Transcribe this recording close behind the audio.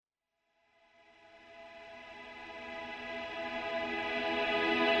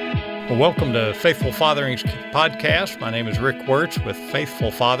Well, welcome to Faithful Fatherings podcast. My name is Rick Wirtz with Faithful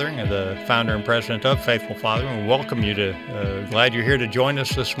Fathering, and the founder and president of Faithful Fathering. We welcome you to, glad you're here to join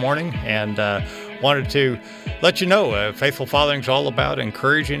us this morning, and wanted to let you know Faithful Fathering is all about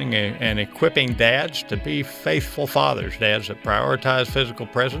encouraging and equipping dads to be faithful fathers, dads that prioritize physical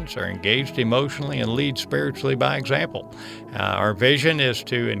presence, are engaged emotionally, and lead spiritually by example. Our vision is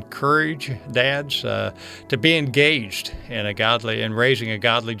to encourage dads to be engaged in raising a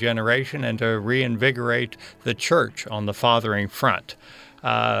godly generation and to reinvigorate the church on the fathering front.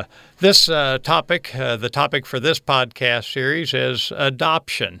 This topic, the topic for this podcast series is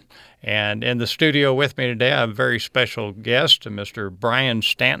adoption. And in the studio with me today, I have a very special guest, Mr. Brian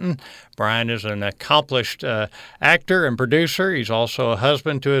Stanton. Brian is an accomplished actor and producer. He's also a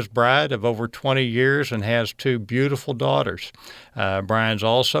husband to his bride of over 20 years and has two beautiful daughters. Brian's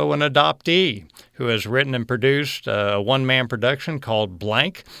also an adoptee who has written and produced a one-man production called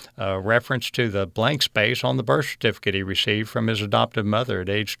Blank, a reference to the blank space on the birth certificate he received from his adoptive mother at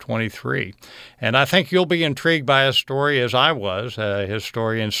age 23. And I think you'll be intrigued by his story as I was, his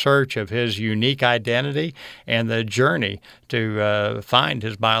story in search of his unique identity and the journey to find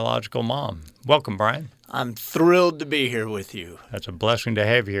his biological mom. Welcome, Brian. I'm thrilled to be here with you. That's a blessing to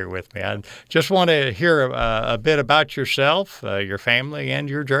have you here with me. I just want to hear a bit about yourself, your family, and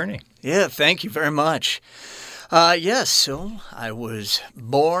your journey. Yeah, thank you very much. Yes, so I was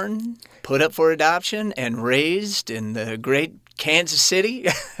born, put up for adoption, and raised in the great Kansas City.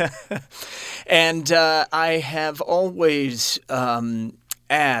 And I have always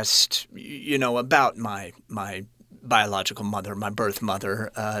asked, about my biological mother, my birth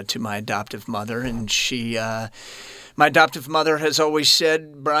mother, to my adoptive mother. And my adoptive mother has always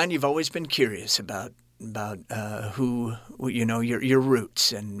said, Brian, you've always been curious about who, your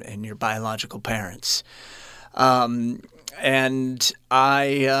roots and your biological parents. And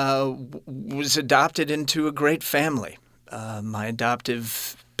I was adopted into a great family. My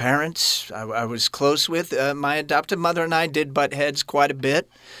adoptive parents, I was close with. My adoptive mother and I did butt heads quite a bit.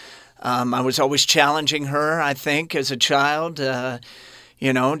 I was always challenging her, I think, as a child. Do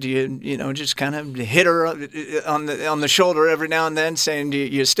you just kind of hit her on the shoulder every now and then, saying, "Do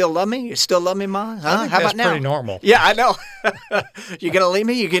you still love me? You still love me, Ma? Huh? I think How that's about now?" pretty normal. Yeah, I know. You gonna leave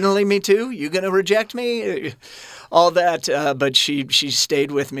me? You gonna leave me too? You gonna reject me? All that. But she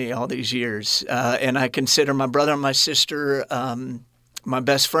stayed with me all these years, and I consider my brother and my sister my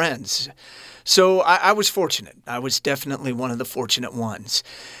best friends. So I was fortunate. I was definitely one of the fortunate ones.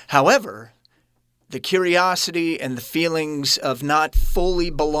 However, the curiosity and the feelings of not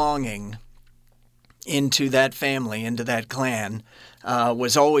fully belonging into that family, into that clan,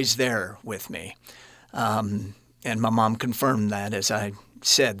 was always there with me. And my mom confirmed that as I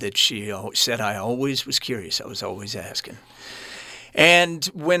said that she said I always was curious. I was always asking. And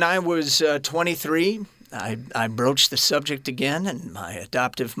when I was 23, I broached the subject again, and my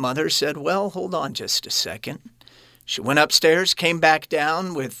adoptive mother said, well, hold on just a second. She went upstairs, came back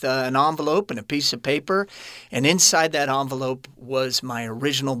down with an envelope and a piece of paper, and inside that envelope was my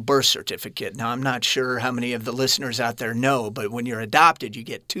original birth certificate. Now, I'm not sure how many of the listeners out there know, but when you're adopted, you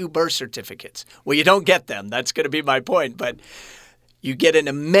get two birth certificates. Well, you don't get them. That's going to be my point, but you get an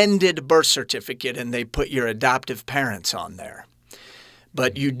amended birth certificate, and they put your adoptive parents on there.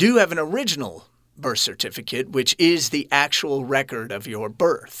 But you do have an original birth certificate, which is the actual record of your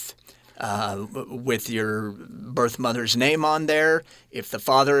birth, with your birth mother's name on there. If the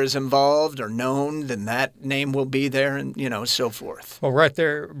father is involved or known, then that name will be there, and so forth. Well, right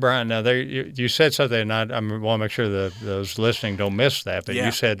there, Brian. Now, you said something, and I want to make sure that those listening don't miss that. But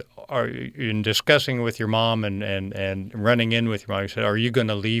You said, in discussing with your mom and running in with your mom, you said, "Are you going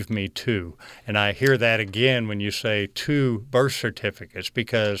to leave me too?" And I hear that again when you say two birth certificates,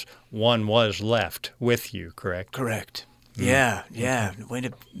 because one was left with you, correct? Correct. Yeah.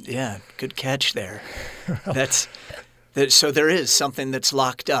 Good catch there. So there is something that's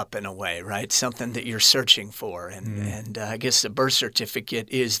locked up in a way, right? Something that you're searching for. And I guess the birth certificate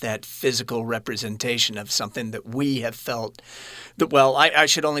is that physical representation of something that we have felt. I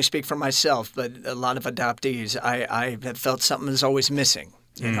should only speak for myself, but a lot of adoptees, I have felt something is always missing.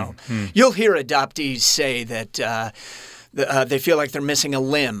 You'll hear adoptees say that they feel like they're missing a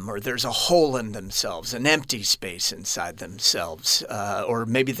limb, or there's a hole in themselves, an empty space inside themselves, or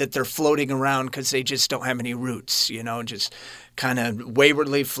maybe that they're floating around because they just don't have any roots, just kind of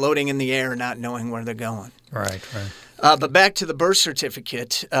waywardly floating in the air, not knowing where they're going. Right. But back to the birth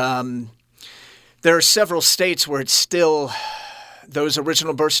certificate, there are several states where it's still, those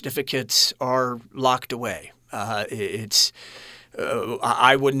original birth certificates are locked away. I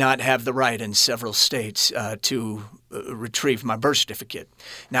would not have the right in several states to retrieve my birth certificate.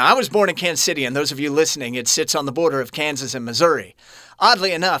 Now, I was born in Kansas City, and those of you listening, it sits on the border of Kansas and Missouri.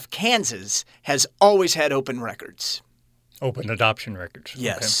 Oddly enough, Kansas has always had open records. Open adoption records.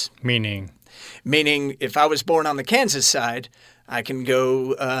 Yes. Okay. Meaning, if I was born on the Kansas side, I can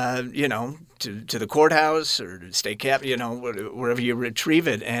go, to the courthouse or state cap, wherever you retrieve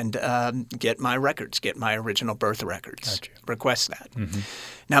it, and get my records, get my original birth records. Gotcha. Request that. Mm-hmm.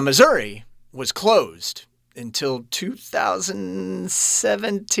 Now, Missouri was closed until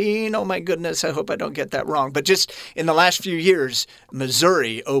 2017. Oh, my goodness. I hope I don't get that wrong. But just in the last few years,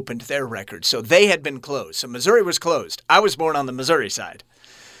 Missouri opened their records. So they had been closed. So Missouri was closed. I was born on the Missouri side.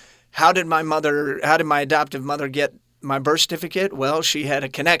 How did my adoptive mother get my birth certificate? Well, she had a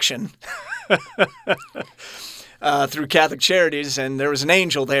connection through Catholic Charities, and there was an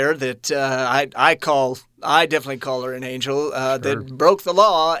angel there that I definitely call her an angel, that broke the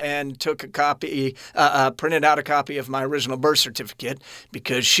law and took a copy, printed out a copy of my original birth certificate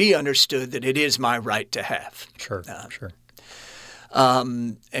because she understood that it is my right to have. Sure.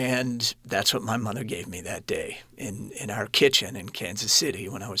 And that's what my mother gave me that day in our kitchen in Kansas City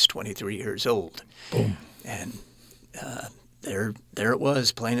when I was 23 years old. Boom. And there it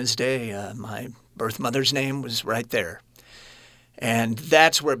was, plain as day. My birth mother's name was right there. And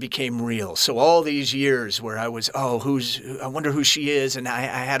that's where it became real. So all these years where I was, I wonder who she is, and I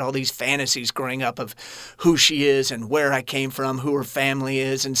had all these fantasies growing up of who she is and where I came from, who her family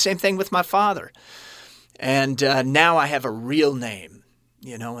is, and same thing with my father. And now I have a real name,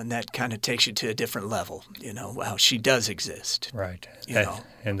 and that kind of takes you to a different level. Wow, she does exist. Right.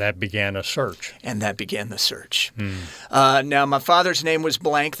 And that began a search. And that began the search. Now, my father's name was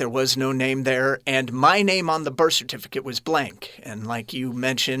blank. There was no name there. And my name on the birth certificate was blank. And like you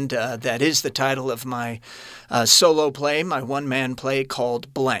mentioned, that is the title of my solo play, my one-man play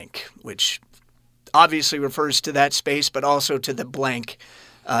called Blank, which obviously refers to that space, but also to the blank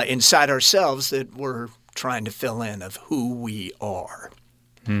inside ourselves that we're trying to fill in of who we are.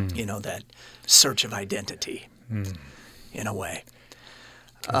 That search of identity in a way.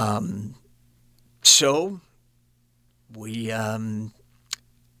 So we,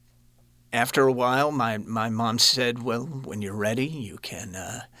 after a while, my mom said, well, when you're ready, you can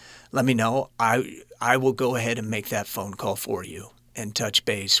let me know. I will go ahead and make that phone call for you and touch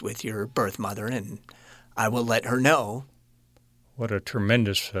base with your birth mother, and I will let her know. What a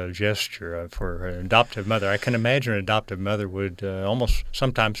tremendous gesture for an adoptive mother. I can imagine an adoptive mother would almost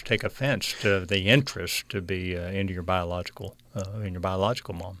sometimes take offense to the interest to be in your biological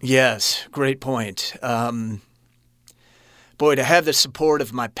mom. Yes, great point. Boy, to have the support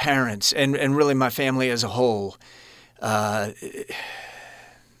of my parents and really my family as a whole, I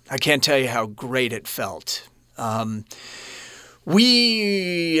can't tell you how great it felt.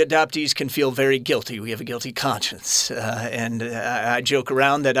 We adoptees can feel very guilty. We have a guilty conscience, and I joke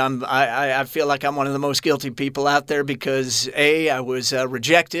around that I feel like I'm one of the most guilty people out there because I was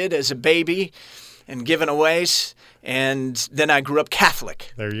rejected as a baby and given away, and then I grew up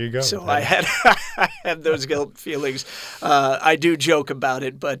Catholic. There you go. So I had those guilt feelings. I do joke about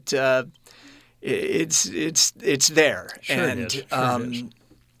it, but it's there. Sure and it is. Sure it is.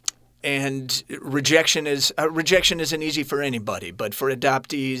 And rejection isn't easy for anybody, but for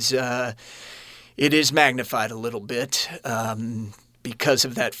adoptees, it is magnified a little bit because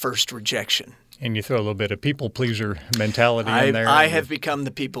of that first rejection. And you throw a little bit of people pleaser mentality in there. I have become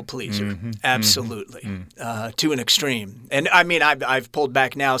the people pleaser, absolutely, to an extreme. And I mean, I've pulled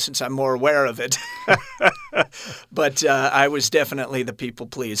back now since I'm more aware of it, but I was definitely the people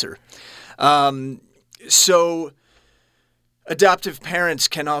pleaser. So. Adoptive parents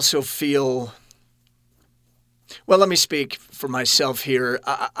can also feel, well, let me speak for myself here.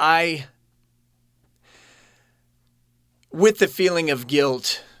 I with the feeling of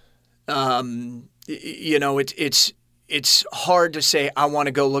guilt, it's hard to say I want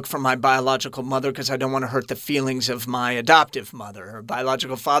to go look for my biological mother because I don't want to hurt the feelings of my adoptive mother, or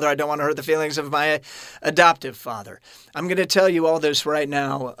biological father. I don't want to hurt the feelings of my adoptive father. I'm going to tell you all this right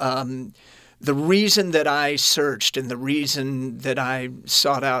now. The reason that I searched and the reason that I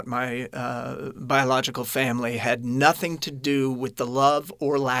sought out my biological family had nothing to do with the love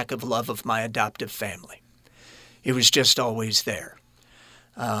or lack of love of my adoptive family. It was just always there.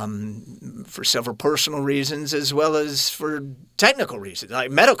 For several personal reasons as well as for technical reasons,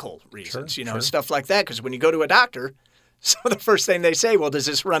 like medical reasons, sure. Stuff like that. Because when you go to a doctor, so the first thing they say, well, does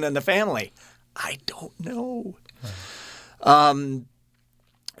this run in the family? I don't know. Right.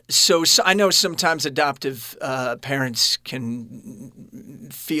 So I know sometimes adoptive parents can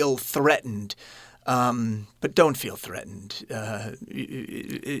feel threatened But don't feel threatened.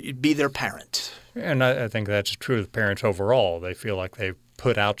 Be their parent. And I think that's true of parents overall. They feel like they've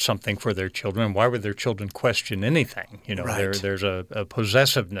put out something for their children. Why would their children question anything? Right. There's a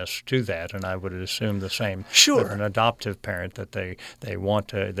possessiveness to that, and I would assume the same Sure. with an adoptive parent, that they want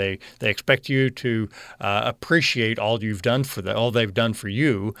to they expect you to appreciate all you've done for all they've done for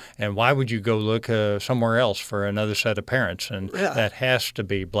you. And why would you go look somewhere else for another set of parents? And that has to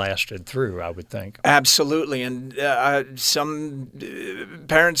be blasted through, I would think. Absolutely. And some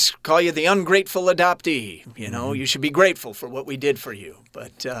parents call you the ungrateful adoptee. You should be grateful for what we did for you.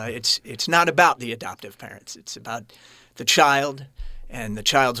 But it's not about the adoptive parents. It's about the child and the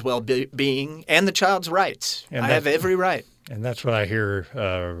child's well-being and the child's rights. I have every right. And that's what I hear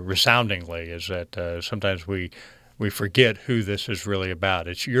resoundingly, is that sometimes we forget who this is really about.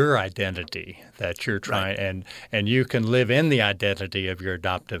 It's your identity that you're trying, right. and you can live in the identity of your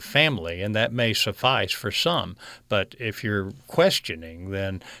adoptive family, and that may suffice for some. But if you're questioning,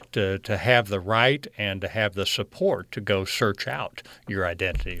 then to have the right and to have the support to go search out your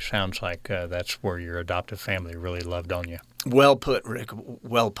identity sounds like that's where your adoptive family really loved on you. Well put, Rick.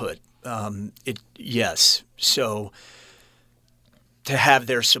 Well put. Yes. So to have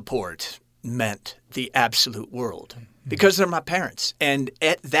their support meant the absolute world, because they're my parents. And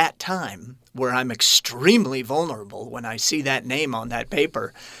at that time, where I'm extremely vulnerable, when I see that name on that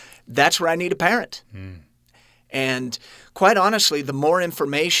paper, that's where I need a parent. And quite honestly, the more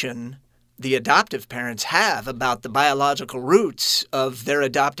information the adoptive parents have about the biological roots of their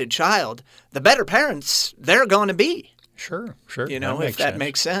adopted child, the better parents they're going to be. Sure. If that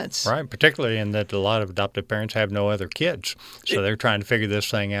makes sense. Right, particularly in that a lot of adoptive parents have no other kids. So they're trying to figure this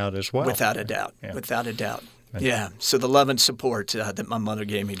thing out as well. Without a doubt. Yeah. Without a doubt. Yeah. So the love and support that my mother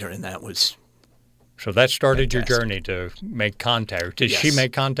gave me during that was So that started fantastic. Your journey to make contact. Did Yes. she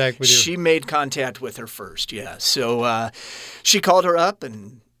make contact with you? She made contact with her first, yeah. So she called her up,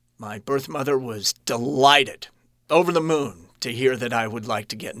 and my birth mother was delighted, over the moon, to hear that I would like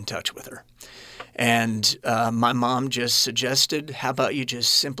to get in touch with her. And my mom just suggested, how about you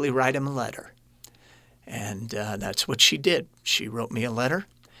just simply write him a letter? And that's what she did. She wrote me a letter.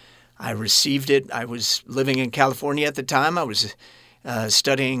 I received it. I was living in California at the time. I was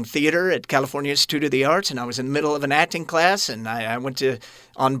studying theater at California Institute of the Arts, and I was in the middle of an acting class, and I went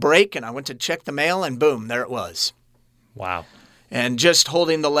on break, and I went to check the mail, and boom, there it was. Wow. And just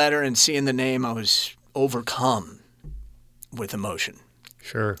holding the letter and seeing the name, I was overcome with emotion.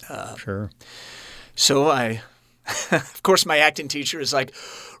 Sure. So of course, my acting teacher is like,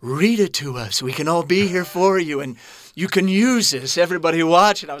 read it to us. We can all be here for you, and you can use this. Everybody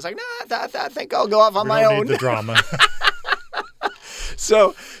watch. And I was like, nah, I think I'll go off on my own. Need the drama.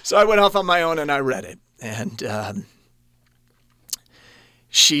 So I went off on my own and I read it. And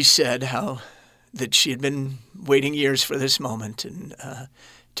she said that she had been waiting years for this moment and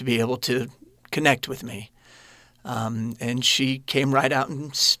to be able to connect with me. And she came right out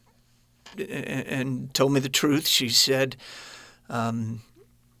and told me the truth. She said, Brian,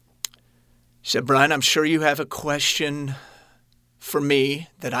 I'm sure you have a question for me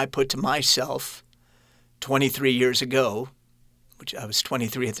that I put to myself 23 years ago, which I was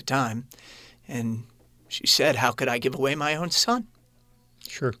 23 at the time. And she said, how could I give away my own son?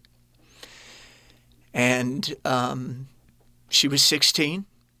 Sure. And she was 16.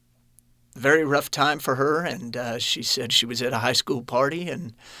 Very rough time for her. And she said she was at a high school party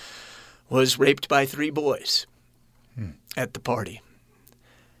and was raped by 3 boys at the party.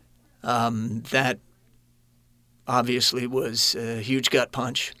 That obviously was a huge gut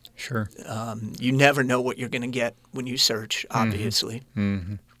punch. Sure. You never know what you're going to get when you search, obviously.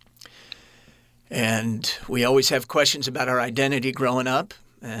 Mm-hmm. And we always have questions about our identity growing up,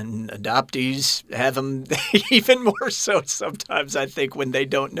 and adoptees have them even more so sometimes, I think, when they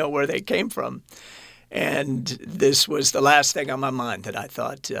don't know where they came from. And this was the last thing on my mind that I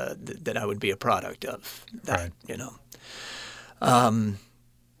thought that I would be a product of. That, Right.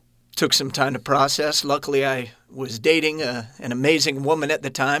 Took some time to process. Luckily, I was dating an amazing woman at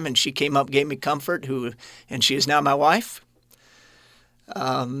the time, and she came up, gave me comfort, and she is now my wife.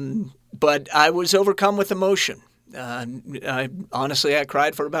 But I was overcome with emotion. Honestly, I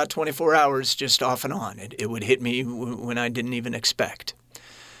cried for about 24 hours just off and on. It would hit me when I didn't even expect.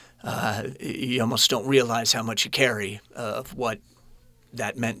 You almost don't realize how much you carry of what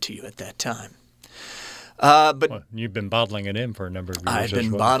that meant to you at that time. But you've been bottling it in for a number of years. I've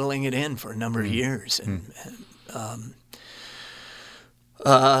been bottling it in for a number of years,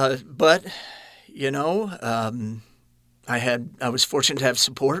 but I was fortunate to have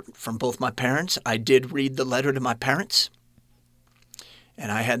support from both my parents. I did read the letter to my parents,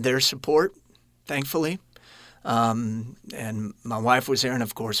 and I had their support. thankfully. And my wife was there, and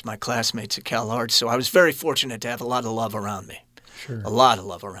of course my classmates at Cal Arts. So I was very fortunate to have a lot of love around me. Sure. A lot of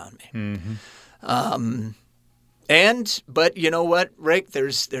love around me. Mm-hmm. But you know what, Rick?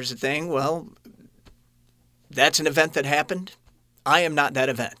 There's a thing. Well, that's an event that happened. I am not that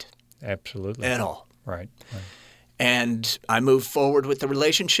event. Absolutely. At all. Right. And I moved forward with the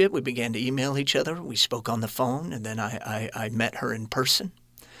relationship. We began to email each other. We spoke on the phone, and then I met her in person.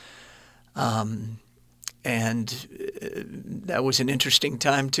 And that was an interesting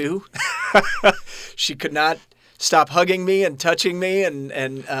time too. She could not stop hugging me and touching me, and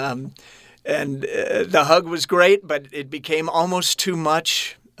the hug was great, but it became almost too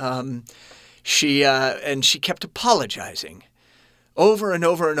much. She kept apologizing over and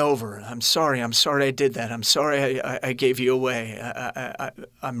over and over. I'm sorry I did that. I'm sorry I gave you away.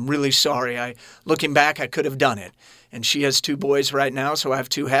 I'm really sorry. Looking back, I could have done it. And she has 2 boys right now, so I have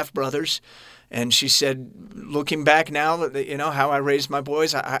 2 half-brothers. And she said, looking back now, you know, how I raised my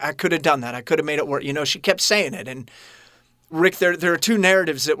boys, I could have done that. I could have made it work. You know, she kept saying it. And Rick, there are 2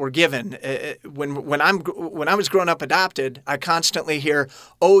 narratives that were given. When I was growing up adopted, I constantly hear,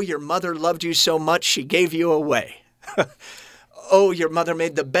 "Oh, your mother loved you so much, she gave you away." "Oh, your mother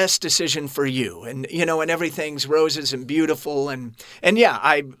made the best decision for you." And, you know, and everything's roses and beautiful. And yeah,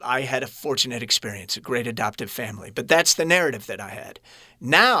 I had a fortunate experience, a great adoptive family. But that's the narrative that I had.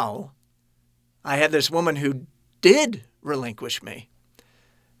 Now, I had this woman who did relinquish me,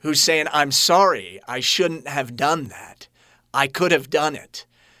 who's saying, "I'm sorry, I shouldn't have done that. I could have done it."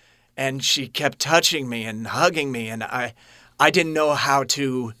 And she kept touching me and hugging me, and I didn't know how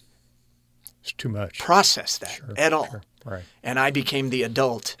to It's too much. process that at all. Sure. Right. And I became the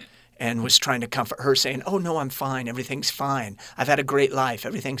adult and was trying to comfort her, saying, "Oh, no, I'm fine. Everything's fine. I've had a great life.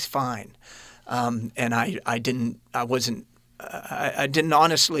 Everything's fine." And I didn't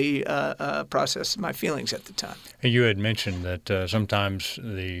honestly process my feelings at the time. And you had mentioned that sometimes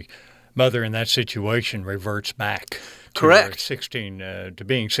the mother in that situation reverts back Correct. to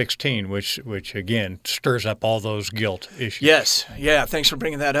being 16, which again stirs up all those guilt issues. Yes. Yeah. Thanks for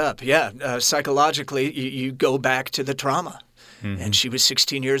bringing that up. Yeah. Psychologically, you go back to the trauma. Mm-hmm. And she was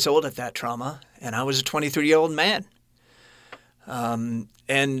 16 years old at that trauma, and I was a 23-year-old man.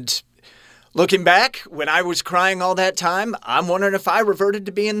 And looking back, when I was crying all that time, I'm wondering if I reverted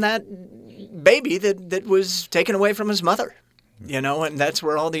to being that baby that was taken away from his mother, you know, and that's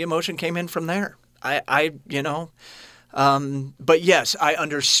where all the emotion came in from there. But yes, I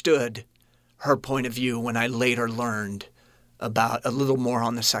understood her point of view when I later learned about a little more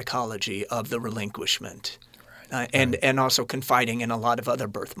on the psychology of the relinquishment. And also confiding in a lot of other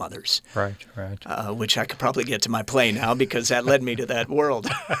birth mothers. Right. Which I could probably get to my play now because that led me to that world.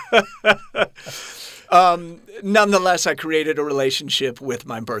 Nonetheless, I created a relationship with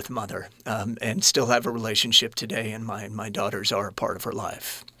my birth mother and still have a relationship today, and my daughters are a part of her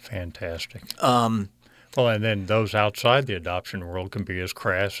life. Fantastic. Well, and then those outside the adoption world can be as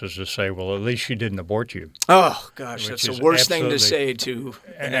crass as to say, well, at least she didn't abort you. Oh, gosh, that's the worst thing to say to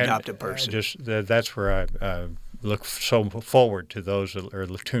an adopted person. That's where I look so forward to those that are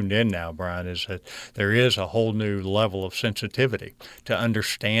tuned in now, Brian, is that there is a whole new level of sensitivity to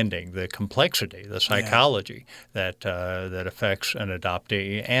understanding the complexity, the psychology that affects an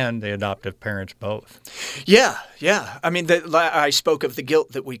adoptee and the adoptive parents both. Yeah. I mean, I spoke of the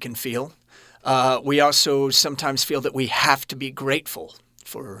guilt that we can feel. We also sometimes feel that we have to be grateful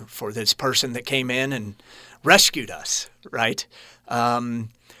for this person that came in and rescued us, right?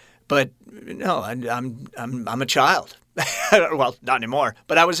 But no, I'm a child. Well, not anymore,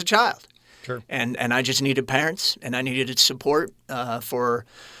 but I was a child. Sure. And I just needed parents, and I needed support for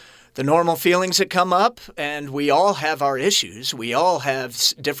the normal feelings that come up. And we all have our issues. We all have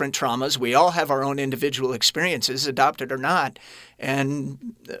different traumas. We all have our own individual experiences, adopted or not.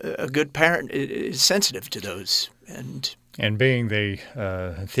 And a good parent is sensitive to those. And being the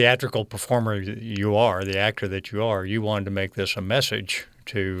theatrical performer you are, the actor that you are, you wanted to make this a message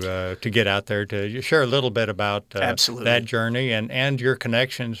to get out there to share a little bit about that journey and your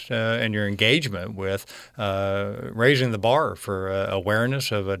connections and your engagement with raising the bar for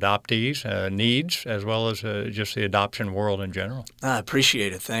awareness of adoptees' needs as well as just the adoption world in general. I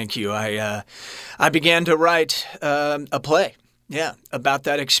appreciate it. Thank you. I began to write a play. Yeah, about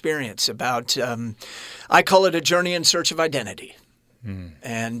that experience, about I call it a journey in search of identity.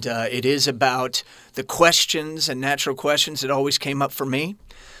 And it is about the questions and natural questions that always came up for me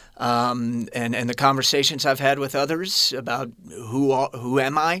and the conversations I've had with others about who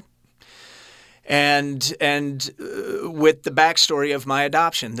am I? And with the backstory of my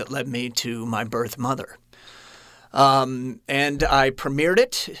adoption that led me to my birth mother. And I premiered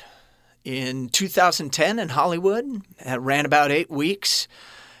it in 2010 in Hollywood. It ran about 8 weeks.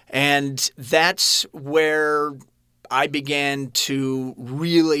 And that's where I began to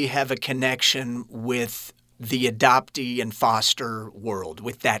really have a connection with the adoptee and foster world,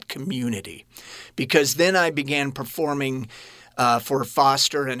 with that community. Because then I began performing for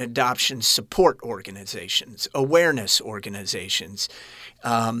foster and adoption support organizations, awareness organizations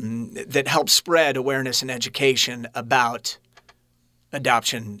that help spread awareness and education about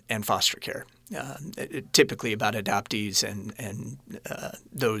adoption and foster care, typically about adoptees and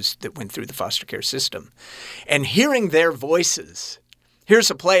those that went through the foster care system. And hearing their voices,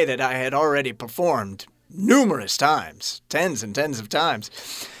 here's a play that I had already performed numerous times, tens and tens of times,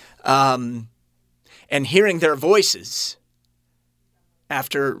 and hearing their voices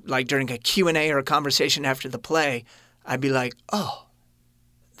after, like during a Q&A or a conversation after the play, I'd be like, oh,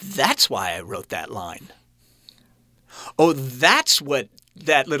 that's why I wrote that line. Oh, that's what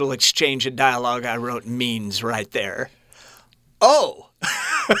that little exchange of dialogue I wrote means right there. Oh,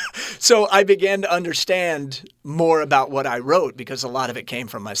 so I began to understand more about what I wrote because a lot of it came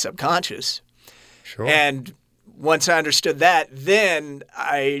from my subconscious. Sure. And once I understood that, then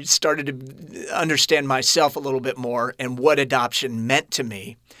I started to understand myself a little bit more and what adoption meant to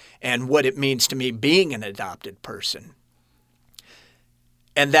me and what it means to me being an adopted person.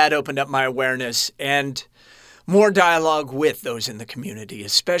 And that opened up my awareness and more dialogue with those in the community,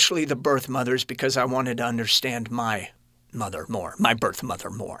 especially the birth mothers, because I wanted to understand my mother more, my birth mother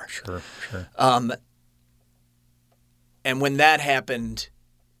more. Sure. And when that happened,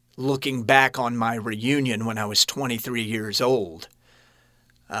 looking back on my reunion when I was 23 years old,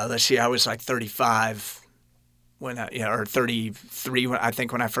 let's see, I was like 35 or 33, I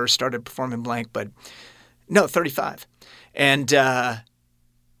think, when I first started performing Blank, but no, 35. And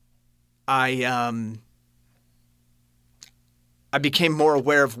I became more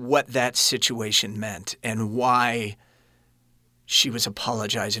aware of what that situation meant and why she was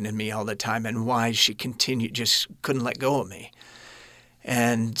apologizing to me all the time and why she just couldn't let go of me.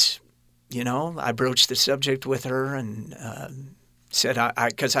 And, I broached the subject with her and said,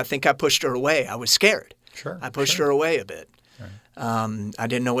 because I think I pushed her away. I was scared. Sure. I pushed her away a bit. Right. I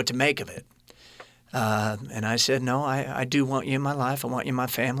didn't know what to make of it. And I said, no, I do want you in my life. I want you in my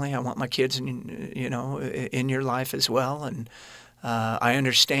family. I want my kids, in your life as well. And I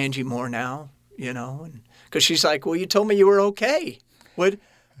understand you more now, and because she's like, well, you told me you were okay.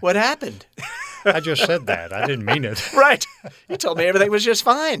 What happened? I just said that. I didn't mean it. Right. You told me everything was just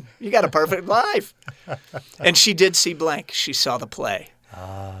fine. You got a perfect life. And she did see Blank. She saw the play.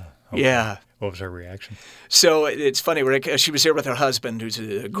 Okay. Yeah. What was her reaction? So it's funny. She was here with her husband, who's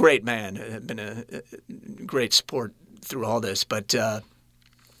a great man, been a great support through all this. But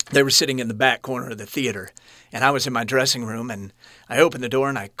they were sitting in the back corner of the theater, and I was in my dressing room, and I opened the door,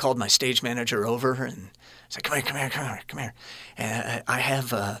 and I called my stage manager over, and I said, come here. And I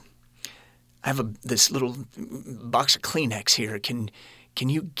have this little box of Kleenex here. Can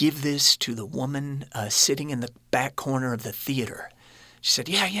you give this to the woman sitting in the back corner of the theater? She said,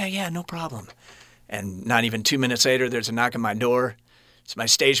 yeah, no problem. And not even 2 minutes later, there's a knock on my door. It's my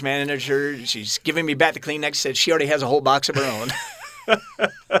stage manager. She's giving me back the Kleenex, said she already has a whole box of her own.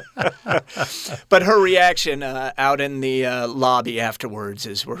 But her reaction out in the lobby afterwards,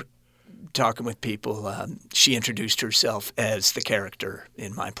 as we're talking with people, she introduced herself as the character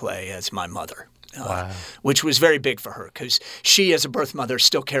in my play as my mother. Wow. Which was very big for her because she, as a birth mother,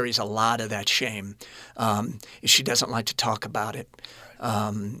 still carries a lot of that shame. She doesn't like to talk about it.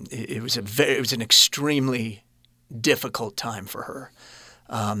 It was an extremely difficult time for her.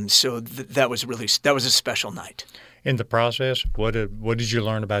 So that was a special night. In the process, what did you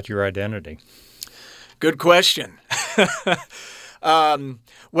learn about your identity? Good question.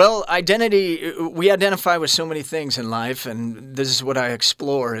 Well, identity, we identify with so many things in life, and this is what I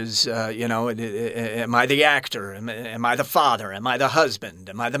explore is, am I the actor? Am I the father? Am I the husband?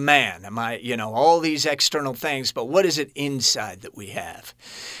 Am I the man? Am I, all these external things, but what is it inside that we have?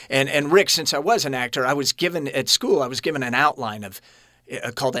 And Rick, since I was an actor, at school, I was given an outline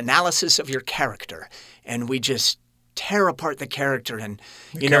called Analysis of Your Character, and we just tear apart the character and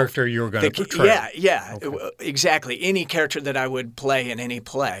the character you were going to portray. Yeah, okay. Exactly. Any character that I would play in any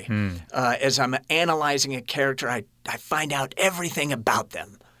play. As I'm analyzing a character, I find out everything about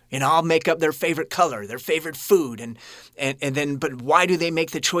them. I'll make up their favorite color, their favorite food, and then, but why do they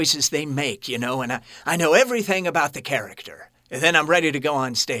make the choices they make? And I know everything about the character, and then I'm ready to go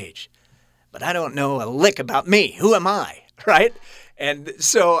on stage, but I don't know a lick about me. Who am I, right? And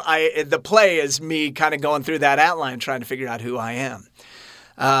so the play is me kind of going through that outline, trying to figure out who I am.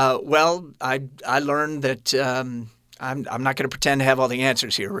 Well, I learned that I'm not going to pretend to have all the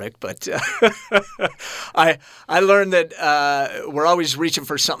answers here, Rick, but I learned that we're always reaching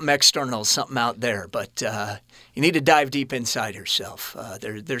for something external, something out there, but you need to dive deep inside yourself.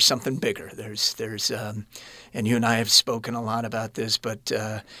 There's something bigger. There's and you and I have spoken a lot about this, but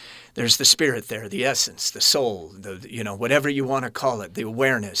there's the spirit there, the essence, the soul, whatever you want to call it, the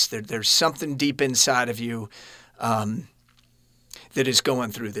awareness. There's something deep inside of you that is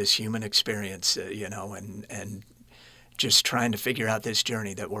going through this human experience, and just trying to figure out this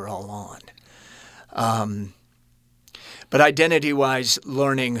journey that we're all on. But identity-wise,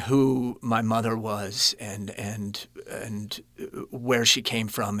 learning who my mother was and where she came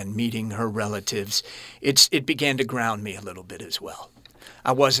from and meeting her relatives, it began to ground me a little bit as well.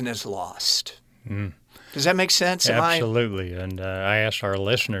 I wasn't as lost. Mm. Does that make sense? Absolutely. And I asked our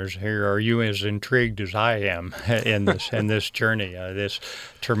listeners here, are you as intrigued as I am in this journey, this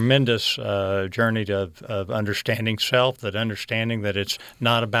tremendous journey of understanding self, that understanding that it's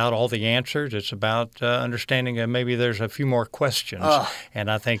not about all the answers, it's about understanding that maybe there's a few more questions. And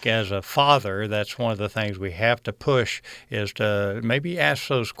I think as a father, that's one of the things we have to push, is to maybe ask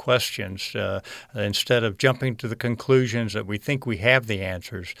those questions instead of jumping to the conclusions that we think we have the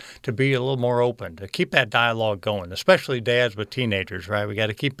answers, to be a little more open, to keep that dialogue going, especially dads with teenagers, right? We got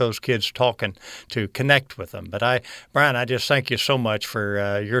to keep those kids talking to connect with them. But Brian, I just thank you so much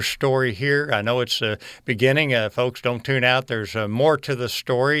for your story here. I know it's the beginning. Folks, don't tune out. There's more to the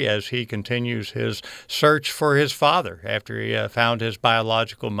story as he continues his search for his father after he found his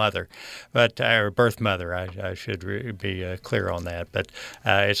biological mother, or birth mother. I should be clear on that. But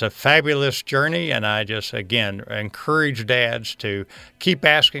it's a fabulous journey, and I just, again, encourage dads to keep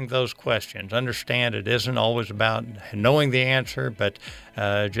asking those questions. Understand it isn't always about knowing the answer, but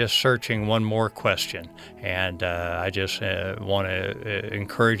just searching one more question. And I just want to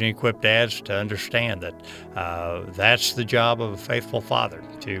encourage and equip dads to understand that that's the job of a faithful father,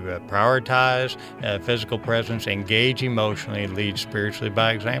 to prioritize physical presence, engage emotionally, and lead spiritually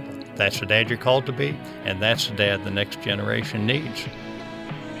by example. That's the dad you're called to be, and that's the dad the next generation needs.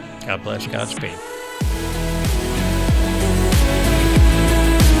 God bless, Godspeed.